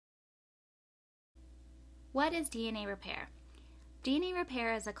What is DNA repair? DNA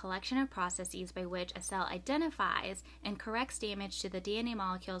repair is a collection of processes by which a cell identifies and corrects damage to the DNA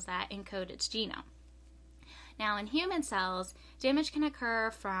molecules that encode its genome. Now, in human cells, damage can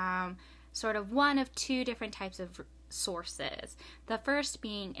occur from sort of one of two different types of sources. The first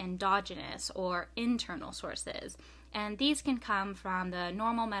being endogenous or internal sources, and these can come from the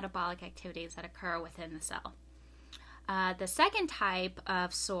normal metabolic activities that occur within the cell. The second type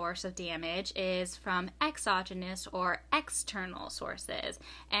of source of damage is from exogenous or external sources,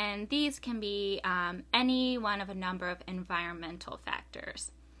 and these can be any one of a number of environmental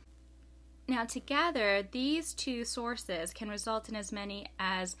factors. Now, together, these two sources can result in as many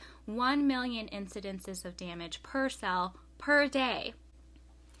as 1 million incidences of damage per cell per day.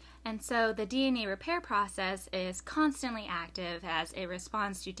 And so the DNA repair process is constantly active as it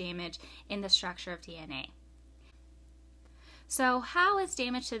responds to damage in the structure of DNA. So how is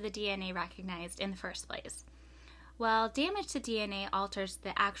damage to the DNA recognized in the first place? Well, damage to DNA alters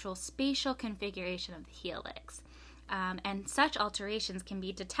the actual spatial configuration of the helix, and such alterations can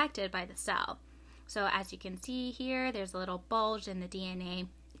be detected by the cell. So as you can see here, there's a little bulge in the DNA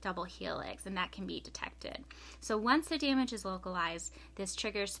double helix, and that can be detected. So once the damage is localized, this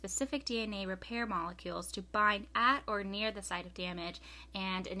triggers specific DNA repair molecules to bind at or near the site of damage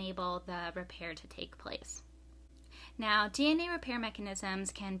and enable the repair to take place. Now, DNA repair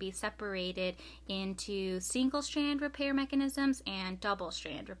mechanisms can be separated into single-strand repair mechanisms and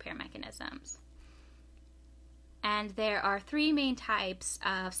double-strand repair mechanisms. And there are three main types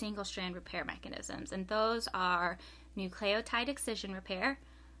of single-strand repair mechanisms, and those are nucleotide excision repair,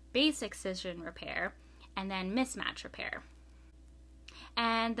 base excision repair, and then mismatch repair.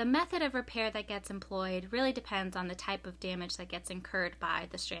 And the method of repair that gets employed really depends on the type of damage that gets incurred by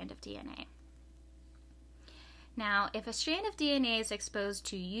the strand of DNA. Now, if a strand of DNA is exposed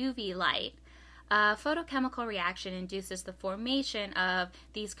to UV light, a photochemical reaction induces the formation of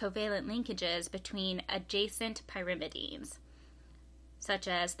these covalent linkages between adjacent pyrimidines, such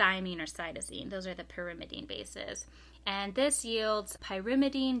as thymine or cytosine. Those are the pyrimidine bases. And this yields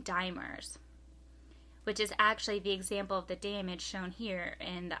pyrimidine dimers, which is actually the example of the damage shown here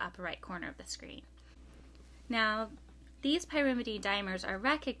in the upper right corner of the screen. Now, these pyrimidine dimers are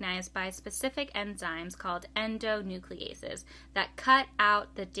recognized by specific enzymes called endonucleases that cut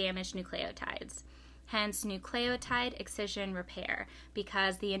out the damaged nucleotides. Hence, nucleotide excision repair,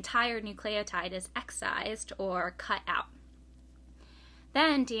 because the entire nucleotide is excised or cut out.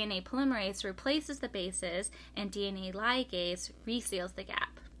 Then DNA polymerase replaces the bases and DNA ligase reseals the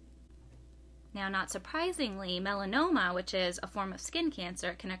gap. Now, not surprisingly, melanoma, which is a form of skin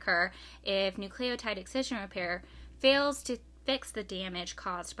cancer, can occur if nucleotide excision repair fails to fix the damage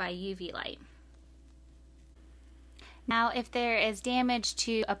caused by UV light. Now, if there is damage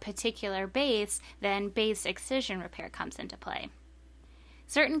to a particular base, then base excision repair comes into play.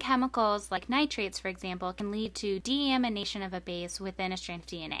 Certain chemicals, like nitrates, for example, can lead to deamination of a base within a strand of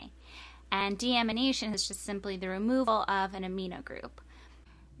DNA. And deamination is just simply the removal of an amino group.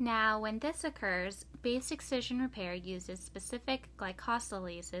 Now, when this occurs, base excision repair uses specific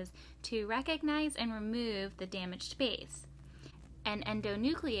glycosylases to recognize and remove the damaged base. An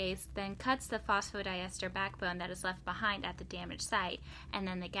endonuclease then cuts the phosphodiester backbone that is left behind at the damaged site, and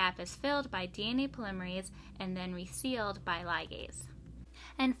then the gap is filled by DNA polymerase and then resealed by ligase.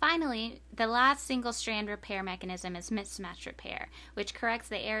 And finally, the last single-strand repair mechanism is mismatch repair, which corrects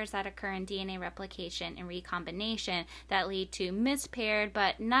the errors that occur in DNA replication and recombination that lead to mispaired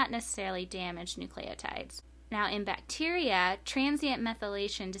but not necessarily damaged nucleotides. Now, in bacteria, transient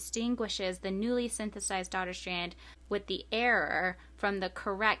methylation distinguishes the newly synthesized daughter strand with the error from the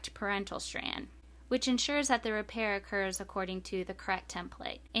correct parental strand, which ensures that the repair occurs according to the correct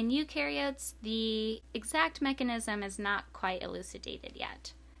template. In eukaryotes, the exact mechanism is not quite elucidated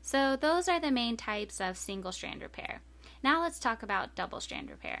yet. So those are the main types of single-strand repair. Now let's talk about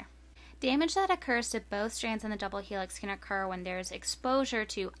double-strand repair. Damage that occurs to both strands in the double helix can occur when there is exposure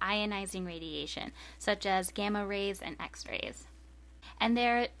to ionizing radiation, such as gamma rays and X-rays. And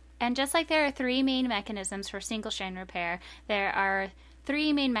just like there are three main mechanisms for single-strand repair, there are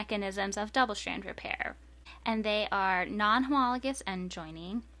three main mechanisms of double-strand repair, and they are non-homologous end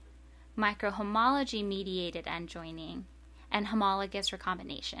joining, microhomology mediated end joining, and homologous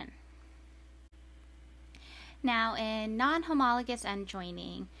recombination. Now, in non-homologous end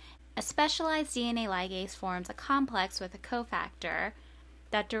joining, a specialized DNA ligase forms a complex with a cofactor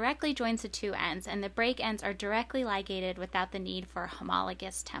that directly joins the two ends, and the break ends are directly ligated without the need for a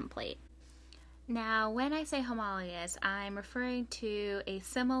homologous template. Now, when I say homologous, I'm referring to a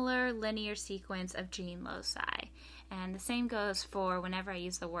similar linear sequence of gene loci. And the same goes for whenever I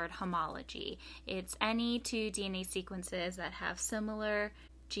use the word homology. It's any two DNA sequences that have similar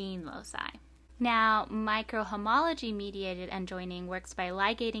gene loci. Now, microhomology mediated end joining works by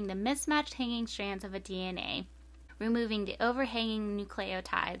ligating the mismatched hanging strands of a DNA, removing the overhanging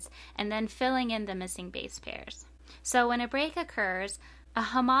nucleotides, and then filling in the missing base pairs. So when a break occurs, a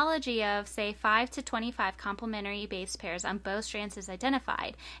homology of, say, 5 to 25 complementary base pairs on both strands is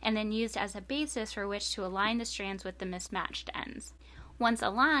identified, and then used as a basis for which to align the strands with the mismatched ends. Once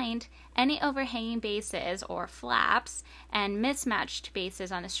aligned, any overhanging bases, or flaps, and mismatched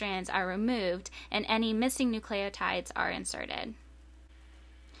bases on the strands are removed, and any missing nucleotides are inserted.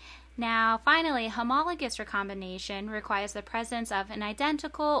 Now, finally, homologous recombination requires the presence of an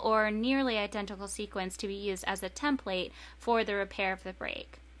identical or nearly identical sequence to be used as a template for the repair of the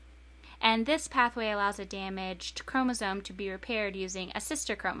break. And this pathway allows a damaged chromosome to be repaired using a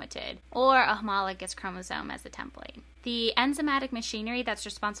sister chromatid, or a homologous chromosome as a template. The enzymatic machinery that's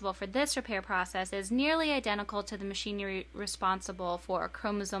responsible for this repair process is nearly identical to the machinery responsible for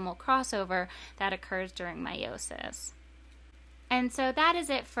chromosomal crossover that occurs during meiosis. And so that is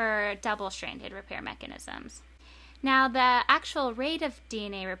it for double-stranded repair mechanisms. Now, the actual rate of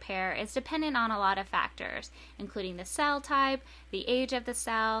DNA repair is dependent on a lot of factors, including the cell type, the age of the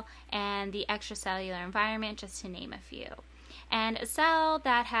cell, and the extracellular environment, just to name a few. And a cell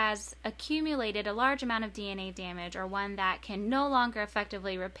that has accumulated a large amount of DNA damage, or one that can no longer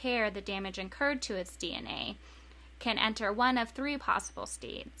effectively repair the damage incurred to its DNA, can enter one of three possible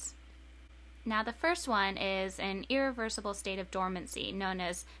states. Now, the first one is an irreversible state of dormancy, known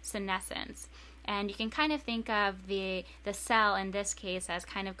as senescence. And you can kind of think of the cell in this case as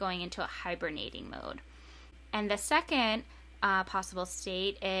kind of going into a hibernating mode. And the second possible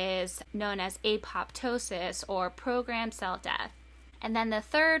state is known as apoptosis, or programmed cell death. And then the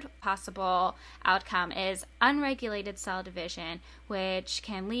third possible outcome is unregulated cell division, which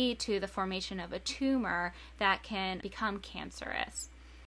can lead to the formation of a tumor that can become cancerous.